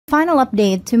Final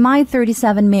update to my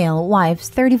 37 male wife's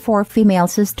 34 female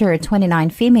sister 29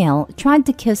 female tried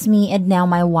to kiss me and now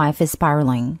my wife is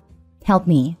spiraling. Help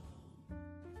me.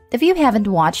 If you haven't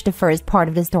watched the first part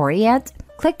of the story yet,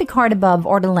 click the card above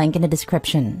or the link in the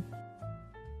description.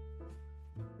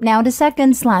 Now the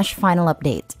second/final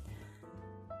update.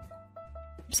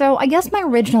 So I guess my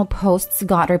original posts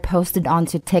got reposted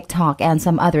onto TikTok and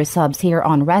some other subs here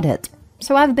on Reddit.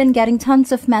 So I've been getting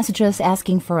tons of messages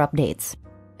asking for updates.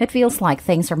 It feels like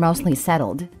things are mostly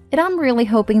settled, and I'm really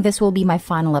hoping this will be my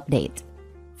final update.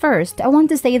 First, I want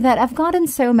to say that I've gotten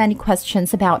so many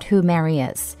questions about who Mary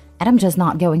is, and I'm just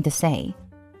not going to say.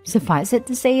 Suffice it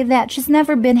to say that she's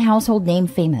never been household name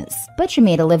famous, but she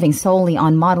made a living solely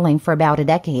on modeling for about a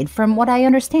decade from what I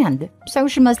understand, so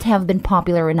she must have been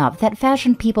popular enough that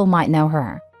fashion people might know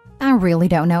her. I really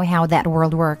don't know how that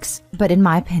world works, but in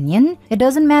my opinion, it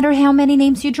doesn't matter how many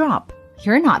names you drop.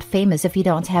 You're not famous if you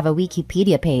don't have a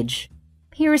Wikipedia page.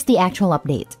 Here's the actual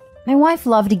update. My wife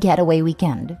loved a getaway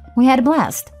weekend. We had a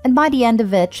blast, and by the end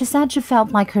of it, she said she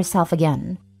felt like herself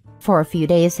again. For a few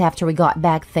days after we got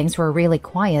back, things were really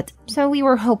quiet, so we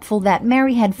were hopeful that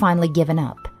Mary had finally given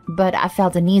up, but I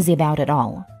felt uneasy about it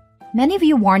all. Many of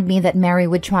you warned me that Mary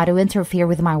would try to interfere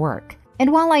with my work,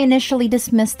 and while I initially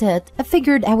dismissed it, I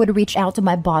figured I would reach out to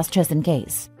my boss just in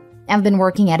case. I've been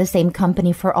working at the same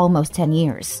company for almost 10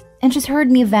 years, and she's heard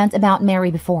me vent about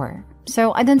Mary before,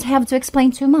 so I didn't have to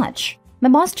explain too much. My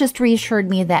boss just reassured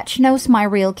me that she knows my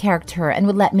real character and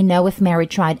would let me know if Mary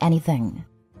tried anything.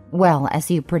 Well, as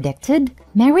you predicted,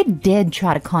 Mary did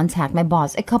try to contact my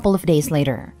boss a couple of days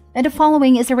later, and the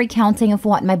following is a recounting of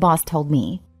what my boss told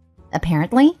me.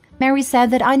 Apparently, Mary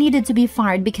said that I needed to be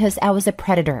fired because I was a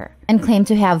predator, and claimed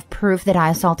to have proof that I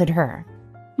assaulted her.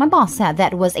 My boss said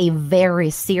that was a very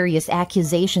serious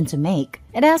accusation to make,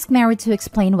 and asked Mary to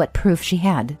explain what proof she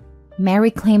had.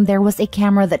 Mary claimed there was a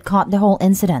camera that caught the whole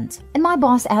incident, and my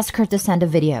boss asked her to send a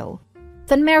video.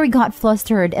 Then Mary got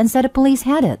flustered and said the police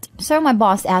had it, so my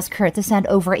boss asked her to send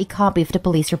over a copy of the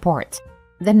police report.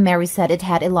 Then Mary said it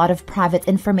had a lot of private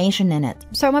information in it,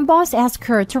 so my boss asked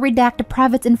her to redact the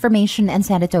private information and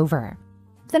send it over.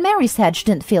 Then Mary said she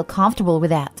didn't feel comfortable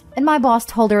with that, and my boss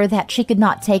told her that she could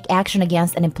not take action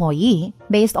against an employee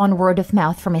based on word of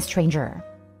mouth from a stranger.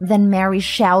 Then Mary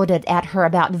shouted at her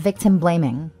about victim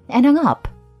blaming and hung up.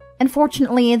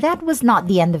 Unfortunately, that was not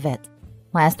the end of it.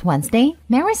 Last Wednesday,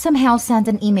 Mary somehow sent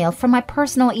an email from my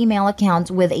personal email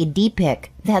account with a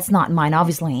D-pic, that's not mine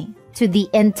obviously, to the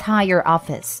entire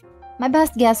office. My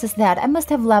best guess is that I must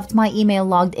have left my email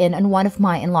logged in on one of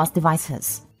my in-laws'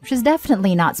 devices. She's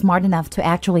definitely not smart enough to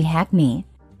actually hack me.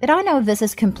 And I know this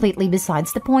is completely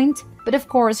besides the point, but of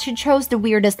course she chose the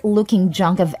weirdest looking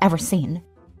junk I've ever seen.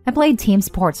 I played team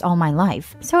sports all my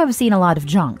life, so I've seen a lot of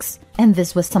junks, and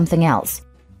this was something else.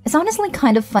 It's honestly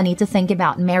kind of funny to think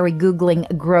about Mary Googling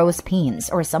gross peens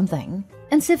or something,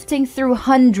 and sifting through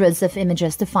hundreds of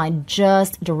images to find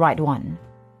just the right one.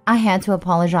 I had to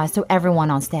apologize to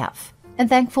everyone on staff, and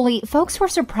thankfully, folks were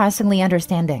surprisingly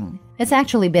understanding. It's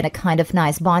actually been a kind of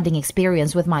nice bonding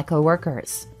experience with my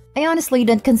coworkers. I honestly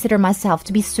didn't consider myself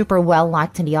to be super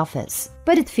well-liked in the office,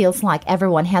 but it feels like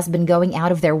everyone has been going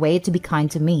out of their way to be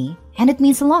kind to me, and it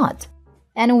means a lot.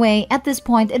 Anyway, at this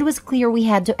point, it was clear we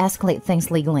had to escalate things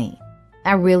legally.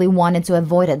 I really wanted to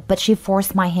avoid it, but she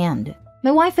forced my hand.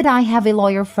 My wife and I have a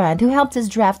lawyer friend who helped us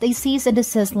draft a cease and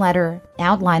desist letter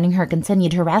outlining her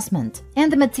continued harassment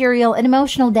and the material and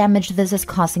emotional damage this is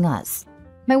causing us.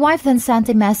 My wife then sent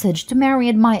a message to Mary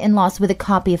and my in-laws with a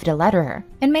copy of the letter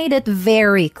and made it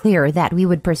very clear that we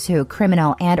would pursue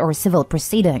criminal and/or civil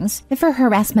proceedings if her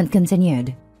harassment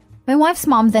continued. My wife's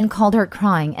mom then called her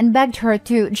crying and begged her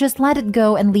to just let it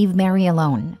go and leave Mary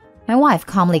alone. My wife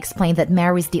calmly explained that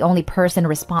Mary's the only person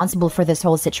responsible for this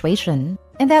whole situation,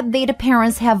 and that they, the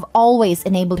parents, have always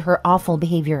enabled her awful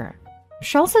behavior.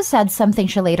 She also said something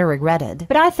she later regretted,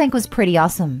 but I think was pretty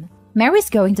awesome. Mary's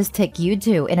going to stick you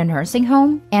two in a nursing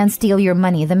home and steal your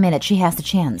money the minute she has the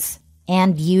chance.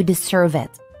 And you deserve it.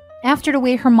 After the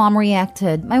way her mom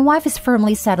reacted, my wife is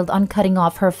firmly settled on cutting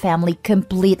off her family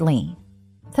completely.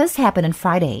 This happened on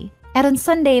Friday, and on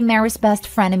Sunday, Mary's best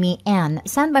frenemy, Anne,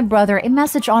 sent my brother a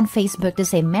message on Facebook to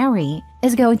say Mary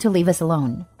is going to leave us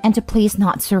alone, and to please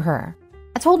not sue her.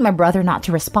 I told my brother not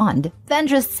to respond, then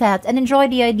just sat and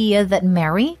enjoyed the idea that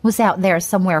Mary was out there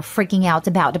somewhere freaking out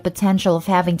about the potential of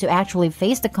having to actually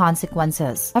face the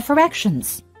consequences of her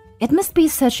actions. It must be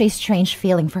such a strange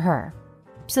feeling for her.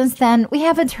 Since then, we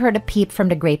haven't heard a peep from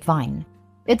the grapevine.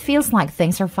 It feels like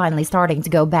things are finally starting to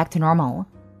go back to normal.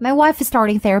 My wife is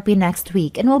starting therapy next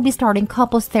week and will be starting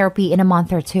couples therapy in a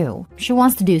month or two. She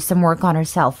wants to do some work on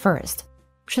herself first.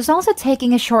 She's also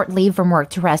taking a short leave from work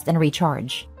to rest and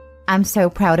recharge. I'm so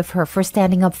proud of her for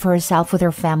standing up for herself with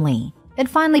her family and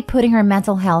finally putting her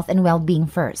mental health and well-being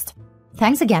first.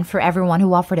 Thanks again for everyone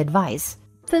who offered advice.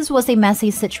 This was a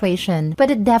messy situation, but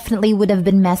it definitely would have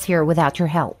been messier without your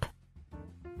help.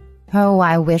 Oh,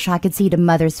 I wish I could see the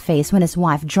mother's face when his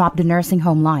wife dropped the nursing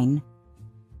home line.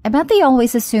 I bet they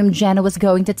always assumed Jenna was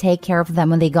going to take care of them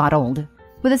when they got old.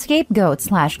 With a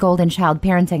scapegoat/golden child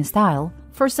parenting style,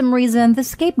 for some reason, the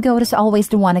scapegoat is always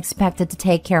the one expected to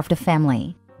take care of the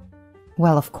family.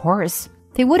 Well, of course,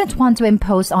 they wouldn't want to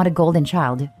impose on a golden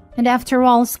child, and after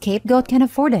all, scapegoat can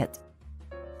afford it.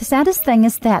 The saddest thing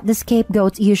is that the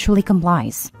scapegoat usually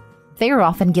complies. They are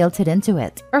often guilted into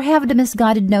it, or have the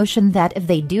misguided notion that if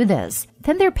they do this,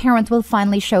 then their parent will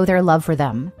finally show their love for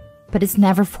them. But it's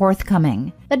never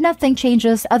forthcoming, and nothing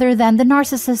changes other than the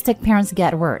narcissistic parents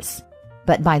get worse.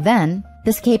 But by then,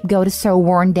 the scapegoat is so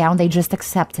worn down they just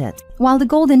accept it, while the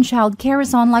golden child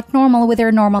carries on like normal with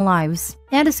their normal lives,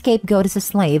 and the scapegoat is a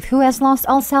slave who has lost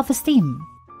all self-esteem.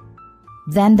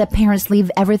 Then the parents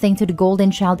leave everything to the golden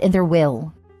child in their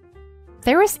will.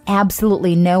 There is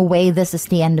absolutely no way this is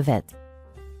the end of it.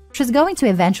 She's going to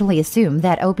eventually assume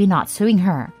that OP not suing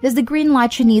her is the green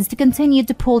light she needs to continue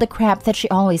to pull the crap that she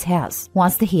always has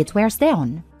once the heat wears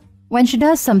down. When she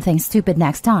does something stupid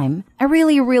next time, I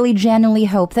really genuinely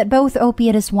hope that both OP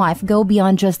and his wife go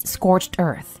beyond just scorched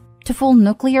earth to full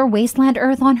nuclear wasteland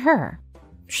earth on her.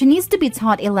 She needs to be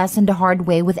taught a lesson the hard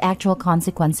way with actual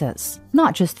consequences,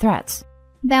 not just threats.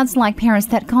 That's like parents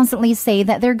that constantly say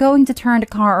that they're going to turn the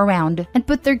car around and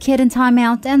put their kid in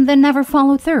timeout and then never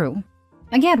follow through.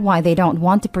 I get why they don't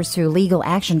want to pursue legal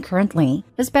action currently,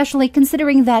 especially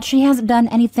considering that she hasn't done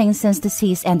anything since the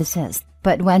cease and desist.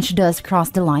 But when she does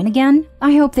cross the line again,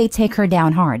 I hope they take her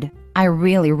down hard. I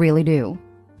really do.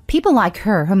 People like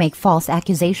her who make false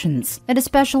accusations, and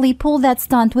especially pull that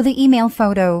stunt with the email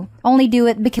photo, only do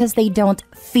it because they don't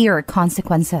fear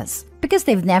consequences, because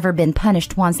they've never been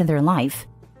punished once in their life.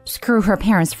 Screw her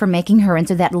parents for making her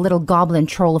into that little goblin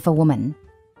troll of a woman.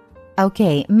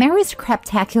 Okay, Mary's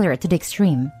craptacular to the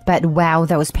extreme, but wow,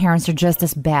 those parents are just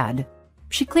as bad.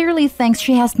 She clearly thinks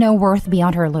she has no worth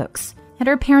beyond her looks, and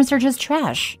her parents are just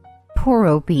trash. Poor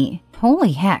Opie,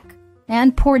 holy heck.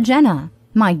 And poor Jenna,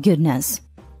 my goodness.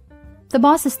 The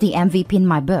boss is the MVP in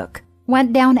my book,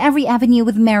 went down every avenue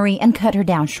with Mary and cut her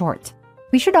down short.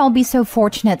 We should all be so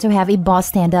fortunate to have a boss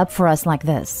stand up for us like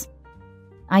this.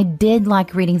 I did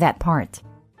like reading that part.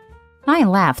 I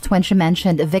laughed when she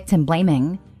mentioned victim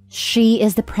blaming. She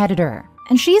is the predator,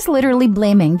 and she's literally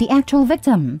blaming the actual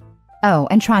victim. Oh,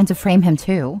 and trying to frame him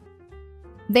too.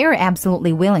 They're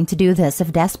absolutely willing to do this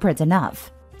if desperate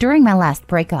enough. During my last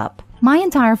breakup, my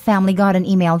entire family got an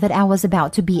email that I was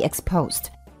about to be exposed.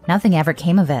 Nothing ever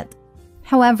came of it.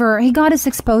 However, he got his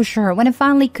exposure when I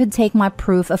finally could take my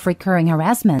proof of recurring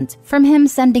harassment from him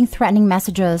sending threatening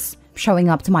messages, showing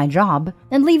up to my job,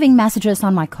 and leaving messages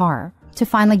on my car to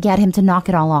finally get him to knock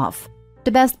it all off. The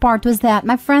best part was that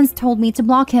my friends told me to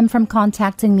block him from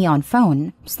contacting me on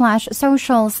phone,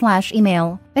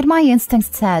 /social/email, and my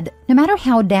instincts said, no matter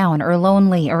how down or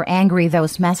lonely or angry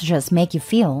those messages make you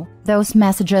feel, those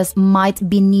messages might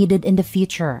be needed in the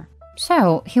future.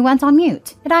 So, he went on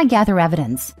mute, and I gather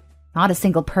evidence. Not a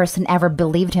single person ever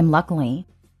believed him, luckily.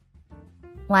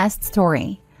 Last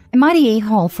story. Am I the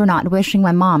a-hole for not wishing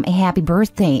my mom a happy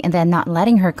birthday and then not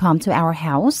letting her come to our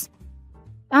house?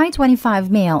 I,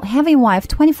 25 male, have a wife,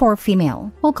 24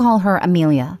 female. We'll call her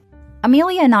Amelia.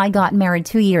 Amelia and I got married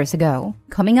 2 years ago,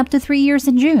 coming up to 3 years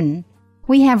in June.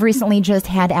 We have recently just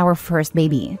had our first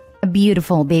baby, a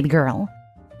beautiful baby girl.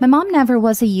 My mom never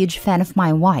was a huge fan of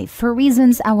my wife for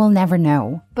reasons I will never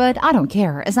know, but I don't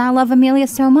care as I love Amelia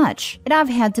so much, and I've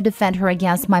had to defend her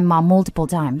against my mom multiple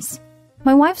times.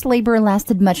 My wife's labor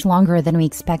lasted much longer than we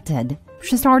expected.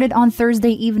 She started on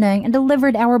Thursday evening and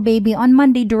delivered our baby on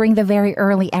Monday during the very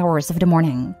early hours of the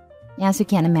morning. As you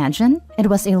can imagine, it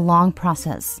was a long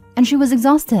process, and she was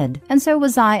exhausted, and so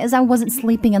was I as I wasn't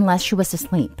sleeping unless she was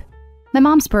asleep. My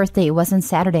mom's birthday was on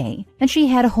Saturday, and she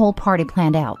had a whole party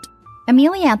planned out.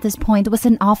 Amelia at this point was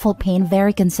in awful pain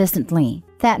very consistently.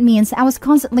 That means I was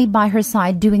constantly by her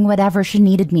side doing whatever she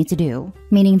needed me to do,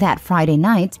 meaning that Friday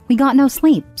night, we got no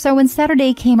sleep. So when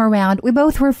Saturday came around, we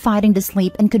both were fighting to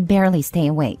sleep and could barely stay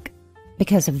awake.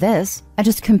 Because of this, I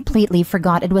just completely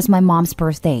forgot it was my mom's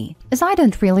birthday, as I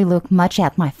don't really look much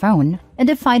at my phone, and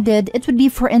if I did, it would be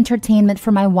for entertainment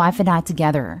for my wife and I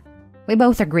together. We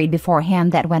both agreed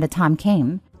beforehand that when the time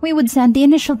came, we would send the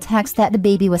initial text that the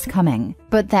baby was coming,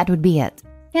 but that would be it.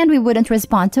 And we wouldn't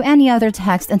respond to any other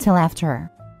text until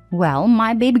after. Well,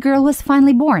 my baby girl was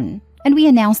finally born, and we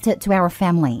announced it to our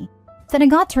family. Then I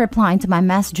got to replying to my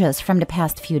messages from the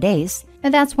past few days,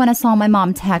 and that's when I saw my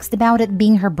mom text about it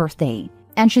being her birthday,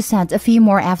 and she sent a few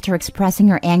more after expressing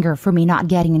her anger for me not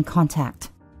getting in contact.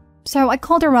 So I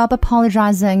called her up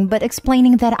apologizing but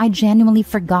explaining that I genuinely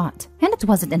forgot, and it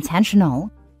wasn't intentional.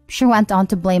 She went on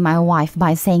to blame my wife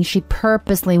by saying she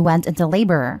purposely went into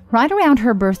labor right around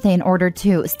her birthday in order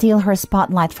to steal her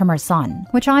spotlight from her son,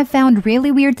 which I found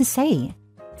really weird to say.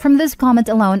 From this comment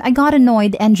alone, I got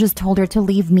annoyed and just told her to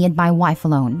leave me and my wife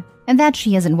alone, and that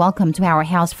she isn't welcome to our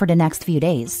house for the next few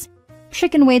days. She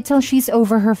can wait till she's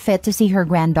over her fit to see her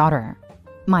granddaughter.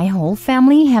 My whole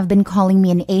family have been calling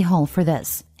me an a-hole for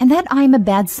this, and that I'm a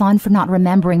bad son for not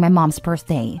remembering my mom's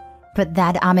birthday, but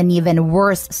that I'm an even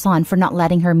worse son for not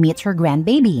letting her meet her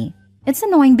grandbaby. It's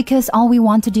annoying because all we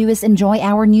want to do is enjoy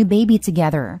our new baby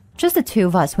together, just the two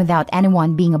of us without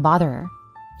anyone being a bother.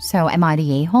 So am I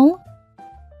the a-hole?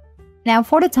 Now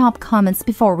for the top comments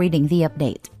before reading the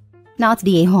update. Not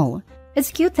the a-hole.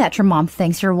 It's cute that your mom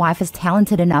thinks your wife is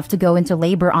talented enough to go into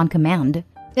labor on command.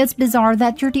 It's bizarre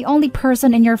that you're the only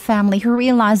person in your family who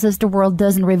realizes the world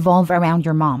doesn't revolve around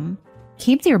your mom.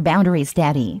 Keep to your boundaries,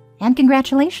 Daddy, and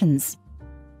congratulations.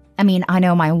 I mean, I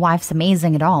know my wife's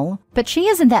amazing and all, but she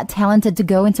isn't that talented to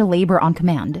go into labor on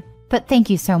command. But thank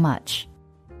you so much.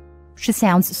 She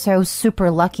sounds so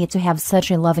super lucky to have such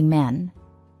a loving man.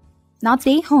 Not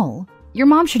the a-hole. Your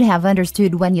mom should have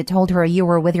understood when you told her you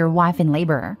were with your wife in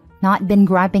labor, not been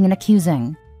griping and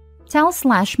accusing.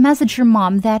 Tell/message your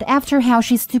mom that after how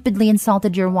she stupidly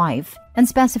insulted your wife, and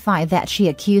specify that she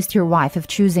accused your wife of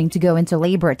choosing to go into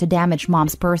labor to damage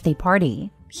mom's birthday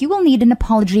party. You will need an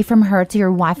apology from her to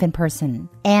your wife in person,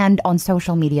 and on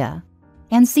social media.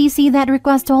 And CC that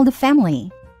request to all the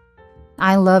family.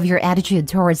 I love your attitude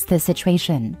towards this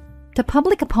situation. The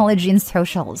public apology in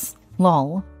socials.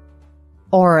 Lol.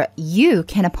 Or you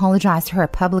can apologize to her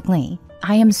publicly.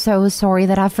 I am so sorry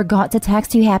that I forgot to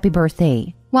text you happy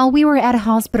birthday while we were at a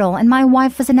hospital and my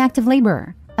wife was in active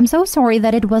labor. I'm so sorry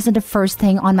that it wasn't the first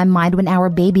thing on my mind when our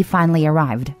baby finally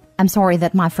arrived. I'm sorry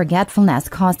that my forgetfulness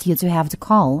caused you to have to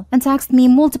call and text me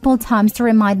multiple times to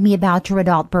remind me about your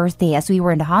adult birthday as we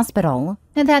were in the hospital,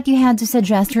 and that you had to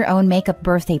suggest your own makeup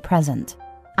birthday present.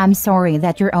 I'm sorry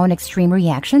that your own extreme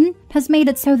reaction has made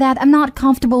it so that I'm not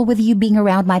comfortable with you being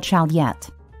around my child yet.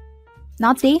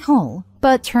 Not the a-hole,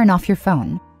 but turn off your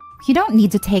phone. You don't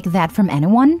need to take that from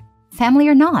anyone, family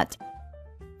or not.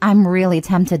 I'm really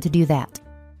tempted to do that.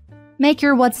 Make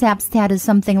your WhatsApp status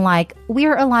something like,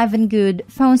 "We're alive and good,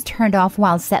 phones turned off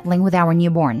while settling with our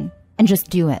newborn," and just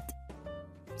do it.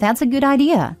 That's a good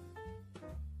idea.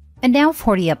 And now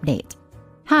for the update.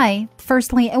 Hi,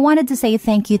 firstly, I wanted to say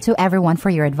thank you to everyone for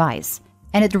your advice,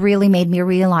 and it really made me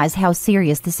realize how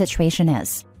serious the situation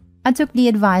is. I took the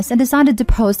advice and decided to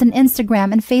post an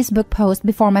Instagram and Facebook post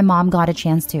before my mom got a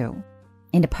chance to.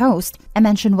 In the post, I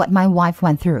mentioned what my wife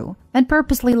went through, and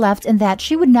purposely left in that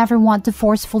she would never want to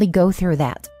forcefully go through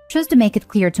that, just to make it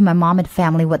clear to my mom and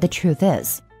family what the truth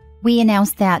is. We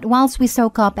announced that whilst we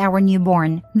soak up our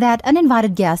newborn, that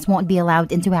uninvited guests won't be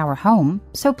allowed into our home,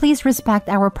 so please respect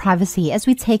our privacy as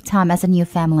we take time as a new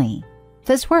family.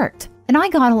 This worked, and I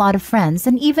got a lot of friends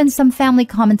and even some family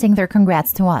commenting their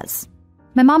congrats to us.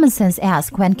 My mom has since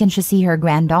asked when can she see her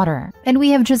granddaughter, and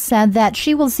we have just said that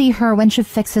she will see her when she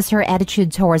fixes her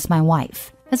attitude towards my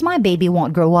wife, as my baby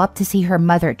won't grow up to see her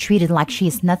mother treated like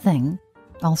she's nothing.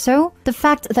 Also, the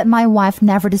fact that my wife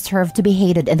never deserved to be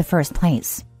hated in the first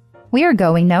place. We are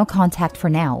going no contact for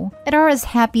now, and are as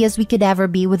happy as we could ever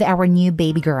be with our new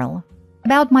baby girl.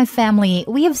 About my family,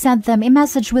 we have sent them a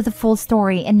message with a full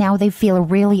story and now they feel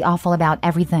really awful about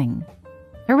everything.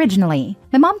 Originally,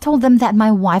 my mom told them that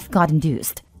my wife got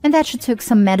induced, and that she took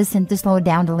some medicine to slow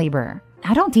down the labor.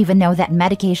 I don't even know that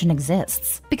medication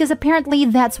exists, because apparently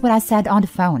that's what I said on the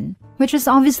phone, which is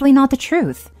obviously not the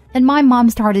truth, and my mom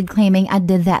started claiming I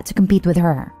did that to compete with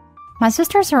her. My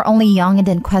sisters are only young and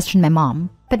didn't question my mom,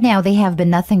 but now they have been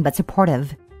nothing but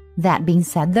supportive. That being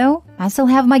said though, I still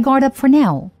have my guard up for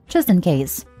now, just in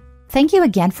case. Thank you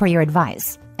again for your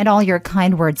advice, and all your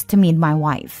kind words to me and my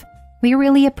wife. We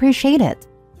really appreciate it.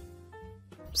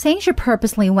 Saying she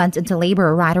purposely went into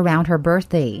labor right around her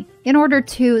birthday in order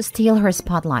to steal her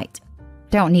spotlight.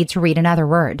 Don't need to read another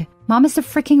word. Mom is a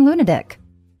freaking lunatic.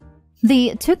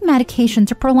 The took medication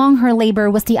to prolong her labor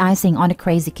was the icing on a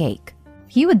crazy cake.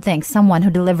 You would think someone who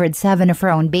delivered 7 of her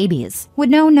own babies would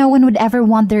know no one would ever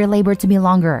want their labor to be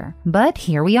longer, but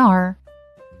here we are.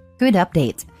 Good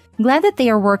update. Glad that they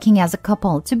are working as a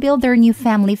couple to build their new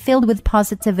family filled with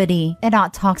positivity and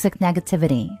not toxic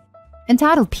negativity.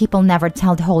 Entitled people never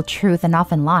tell the whole truth and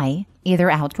often lie,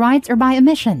 either outright or by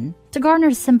omission, to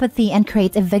garner sympathy and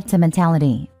create a victim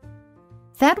mentality.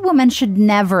 That woman should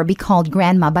never be called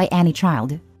grandma by any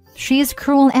child. She is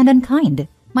cruel and unkind.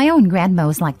 My own grandma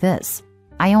was like this.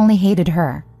 I only hated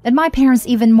her, and my parents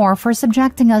even more for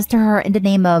subjecting us to her in the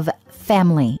name of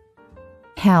family.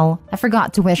 Hell, I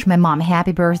forgot to wish my mom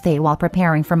happy birthday while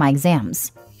preparing for my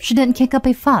exams. She didn't kick up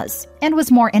a fuss and was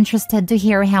more interested to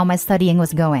hear how my studying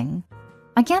was going.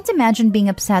 I can't imagine being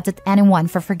upset at anyone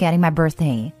for forgetting my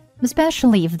birthday,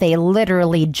 especially if they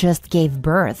literally just gave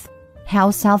birth. How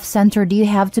self-centered do you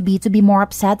have to be more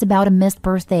upset about a missed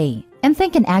birthday and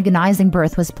think an agonizing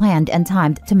birth was planned and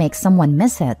timed to make someone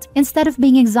miss it, instead of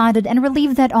being excited and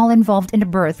relieved that all involved in the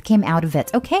birth came out of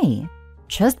it okay?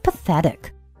 Just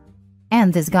pathetic.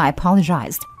 And this guy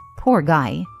apologized. Poor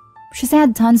guy. She's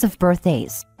had tons of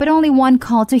birthdays, but only one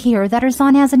call to hear that her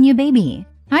son has a new baby.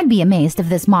 I'd be amazed if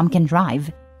this mom can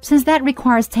drive, since that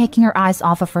requires taking her eyes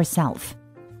off of herself.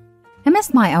 I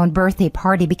missed my own birthday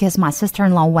party because my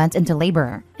sister-in-law went into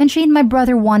labor, and she and my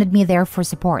brother wanted me there for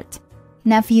support.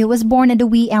 Nephew was born in the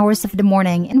wee hours of the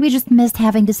morning, and we just missed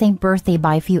having the same birthday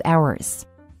by a few hours.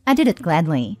 I did it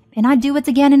gladly, and I'd do it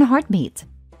again in a heartbeat.